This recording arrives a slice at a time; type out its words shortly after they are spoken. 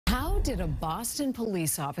Did a Boston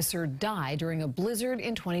police officer die during a blizzard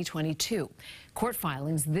in 2022? Court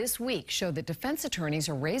filings this week show that defense attorneys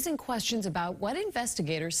are raising questions about what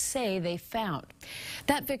investigators say they found.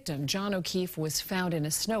 That victim, John O'Keefe, was found in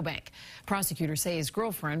a snowbank. Prosecutors say his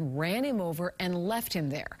girlfriend ran him over and left him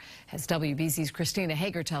there. As WBZ's Christina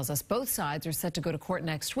Hager tells us, both sides are set to go to court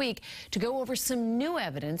next week to go over some new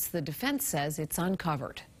evidence the defense says it's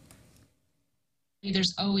uncovered.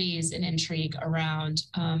 There's always an intrigue around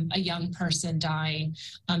a young person dying,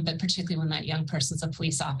 but particularly when that young person's a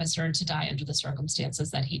police officer, to die under the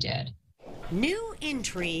circumstances that he did. New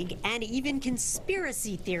intrigue and even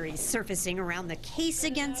conspiracy theories surfacing around the case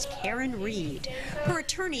against Karen Reed. Her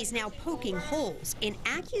attorneys now poking holes in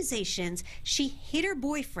accusations she hit her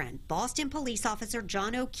boyfriend, Boston police officer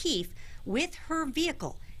John O'Keefe, with her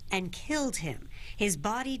vehicle and killed him. His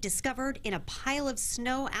body discovered in a pile of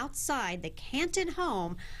snow outside the Canton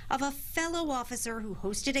home of a fellow officer who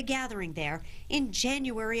hosted a gathering there in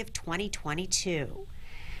January of 2022.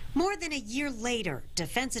 More than a year later,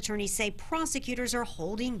 defense attorneys say prosecutors are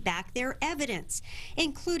holding back their evidence,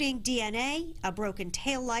 including DNA, a broken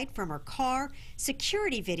taillight from her car,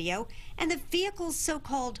 security video, and the vehicle's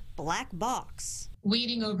so-called black box.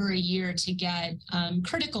 Waiting over a year to get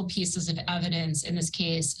critical pieces of evidence in this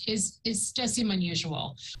case does seem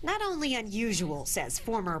unusual. Not only unusual, says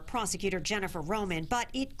former prosecutor Jennifer Roman, but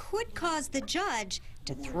it could cause the judge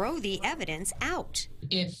to throw the evidence out.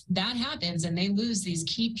 If that happens and they lose these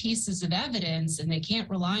key pieces of evidence and they can't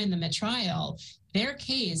rely on them at trial, their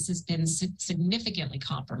case has been significantly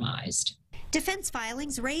compromised. Defense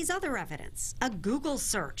filings raise other evidence. A Google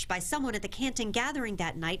search by someone at the Canton gathering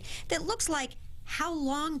that night that looks like "how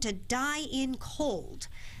long to die in cold."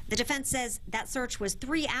 The defense says that search was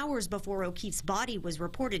 3 hours before O'Keefe's body was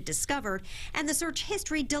reported discovered, and the search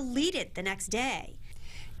history deleted the next day.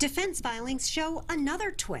 Defense filings show another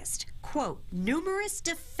twist. Quote, numerous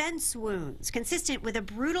defense wounds consistent with a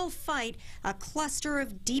brutal fight, a cluster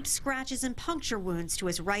of deep scratches and puncture wounds to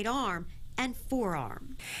his right arm and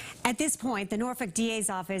forearm. At this point, the Norfolk DA's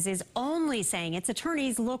office is only saying its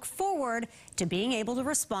attorneys look forward to being able to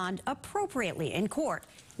respond appropriately in court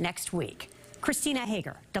next week. Christina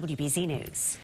Hager, WBZ News.